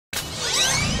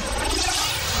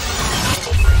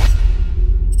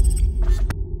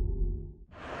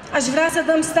Aș vrea să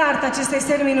dăm start acestei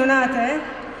seri minunate,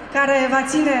 care va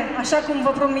ține, așa cum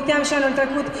vă promiteam și anul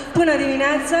trecut, până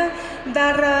dimineață,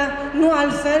 dar nu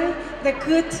altfel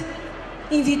decât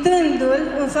invitându-l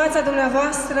în fața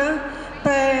dumneavoastră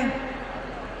pe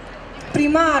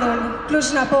primarul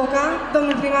Cluj-Napoca,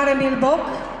 domnul primar Emil Boc.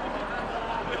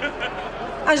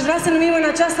 Aș vrea să numim în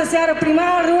această seară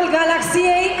primarul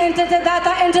Galaxiei NTT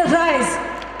Data Enterprise.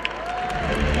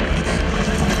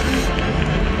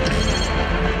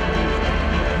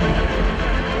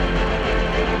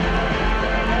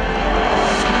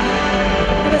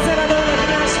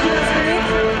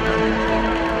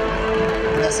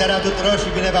 Bună seara tuturor și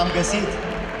bine v-am găsit!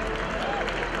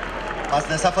 M-ați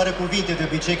lăsat fără cuvinte, de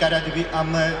obicei care am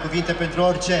cuvinte pentru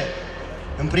orice.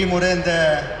 În primul rând,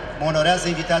 mă onorează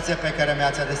invitația pe care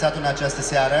mi-ați adresat-o în această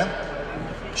seară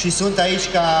și sunt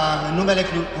aici ca, în numele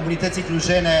comunității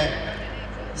clujene,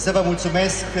 să vă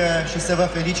mulțumesc și să vă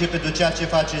felicit pentru ceea ce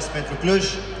faceți pentru Cluj,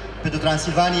 pentru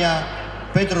Transilvania,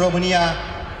 pentru România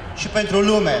și pentru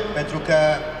lume, pentru că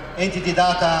NTT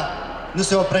Data nu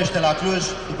se oprește la Cluj,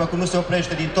 după cum nu se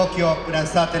oprește din Tokyo până în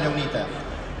Statele Unite.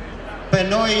 Pe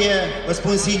noi, vă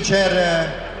spun sincer,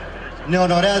 ne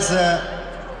onorează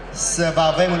să vă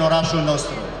avem în orașul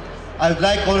nostru. I would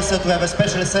like also to have a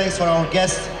special thanks for our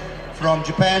guests from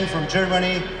Japan, from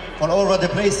Germany, from all over the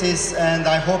places, and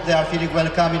I hope they are feeling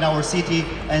welcome in our city,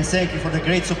 and thank you for the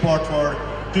great support for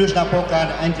Cluj-Napoca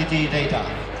and NTT Data.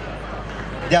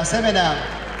 De asemenea,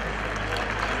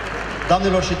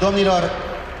 doamnelor și domnilor,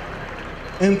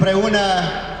 împreună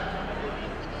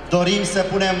dorim să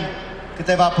punem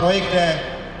câteva proiecte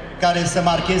care să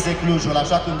marcheze Clujul,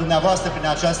 așa cum dumneavoastră, prin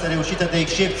această reușită de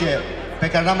excepție pe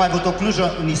care n-am mai avut-o Cluj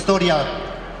în istoria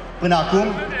până acum,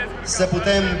 să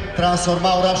putem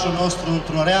transforma orașul nostru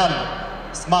într-un real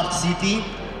smart city,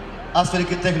 astfel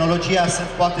încât tehnologia să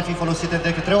poate fi folosită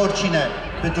de către oricine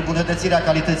pentru bunătățirea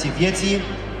calității vieții.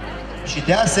 Și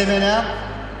de asemenea,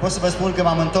 pot să vă spun că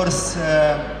m-am întors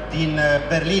din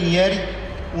Berlin ieri,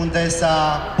 unde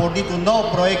s-a pornit un nou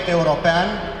proiect european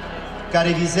care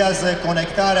vizează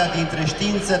conectarea dintre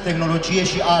știință, tehnologie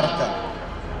și artă.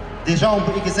 Deja un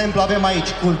exemplu avem aici,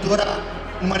 cultura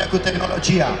împreună cu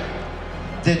tehnologia.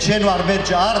 De ce nu ar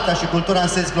merge arta și cultura în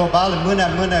sens global, mână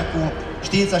în mână cu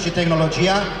știința și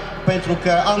tehnologia? Pentru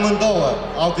că amândouă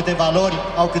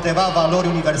au câteva valori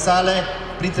universale,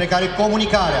 printre care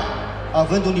comunicarea,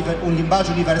 având un limbaj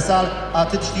universal,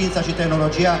 atât știința și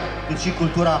tehnologia, cât și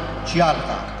cultura și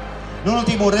arta. Nu în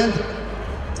ultimul rând,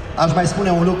 aș mai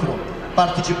spune un lucru.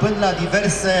 Participând la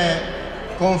diverse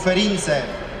conferințe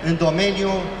în domeniu,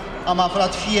 am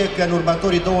aflat fie că în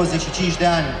următorii 25 de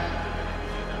ani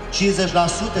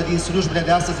 50% din slujbele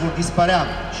de astăzi vor dispărea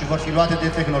și vor fi luate de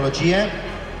tehnologie,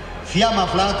 fie am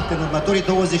aflat că în următorii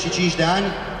 25 de ani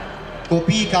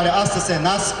copiii care astăzi se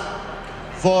nasc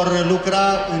vor lucra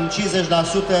în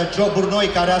 50% joburi noi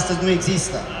care astăzi nu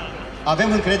există.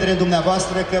 Avem încredere în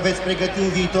dumneavoastră că veți pregăti un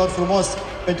viitor frumos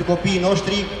pentru copiii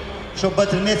noștri și o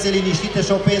bătrânețe liniștită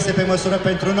și o pensie pe măsură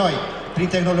pentru noi, prin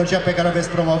tehnologia pe care o veți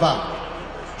promova.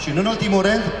 Și în ultimul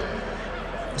rând,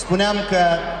 spuneam că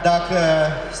dacă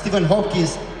Stephen Hawking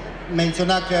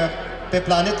menționa că pe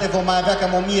planetă vom mai avea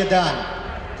cam 1000 de ani,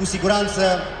 cu siguranță,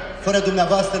 fără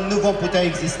dumneavoastră, nu vom putea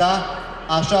exista,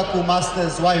 așa cum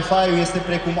astăzi Wi-Fi-ul este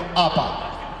precum apa.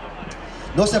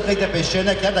 Nu o să plec de pe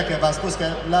scenă, chiar dacă v-am spus că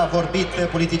l-a vorbit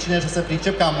politicienii și o să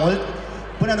pricep cam mult,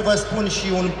 până nu vă spun și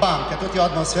un ban, că tot e o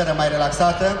atmosferă mai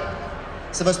relaxată,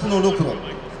 să vă spun un lucru.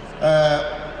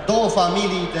 Două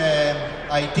familii de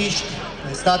IT-ști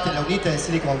în Statele Unite, în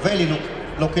Silicon Valley,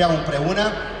 locuiau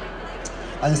împreună,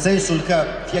 în sensul că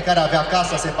fiecare avea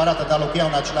casa separată, dar locuiau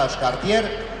în același cartier,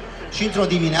 și într-o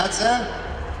dimineață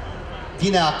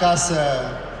vine acasă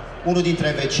unul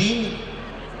dintre vecini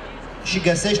și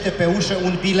găsește pe ușă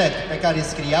un bilet pe care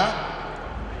scria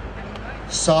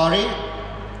 "Sorry,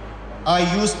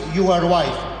 I used your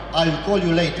wife. I'll call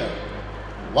you later."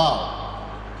 Wow!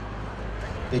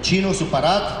 Vecinul,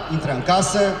 supărat, intră în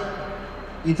casă,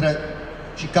 intră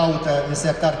și caută în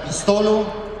sertar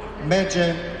pistolul,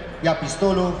 merge, ia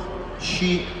pistolul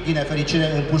și, din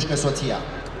nefericire, împușcă soția.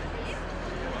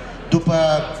 După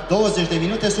 20 de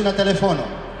minute sună telefonul.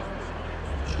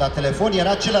 Și la telefon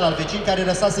era celălalt vecin care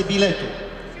lăsase biletul.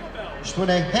 Și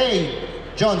spune: "Hey,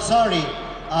 John, sorry,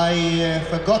 I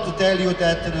forgot to tell you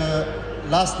that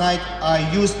last night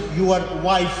I used your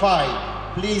Wi-Fi.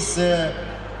 Please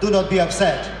do not be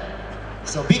upset.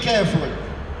 So be careful.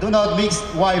 Do not mix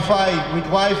Wi-Fi with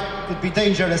wife. Could be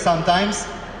dangerous sometimes."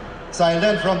 So I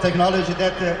learned from technology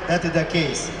that is the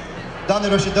case.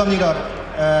 Doamnelor și domnilor,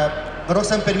 vă rog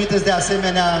să-mi permiteți de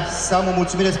asemenea să am o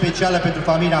mulțumire specială pentru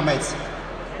familia Metz.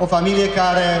 o familie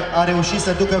care a reușit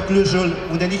să ducă Clujul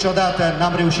unde niciodată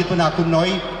n-am reușit până acum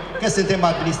noi, că suntem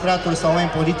administratori sau oameni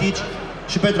politici,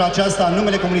 și pentru aceasta, în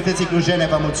numele comunității clujene,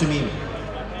 vă mulțumim.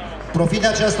 Profit de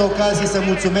această ocazie să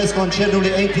mulțumesc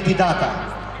concernului NTT Data,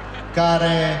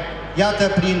 care, iată,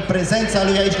 prin prezența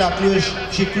lui aici la Cluj,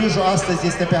 și Clujul astăzi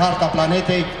este pe harta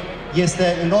planetei,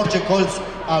 este în orice colț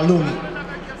al lumii.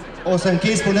 O să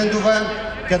închei spunându-vă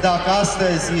că dacă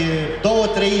astăzi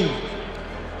 2/3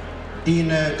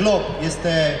 din glob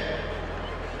este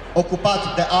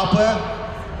ocupat de apă,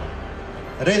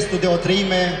 restul de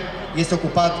 1/3 este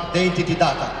ocupat de NTT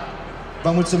Data.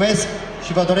 Vă mulțumesc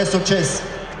și vă doresc succes!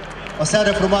 O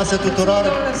seară frumoasă tuturor,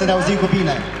 să ne auzim cu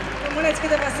bine! Rămâneți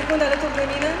câteva secunde alături de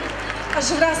mine. Aș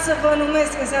vrea să vă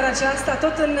numesc în seara aceasta,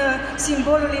 tot în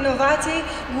simbolul inovației,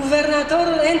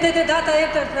 guvernatorul NTT Data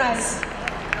Enterprise.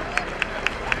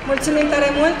 Mulțumim tare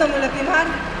mult, domnule primar!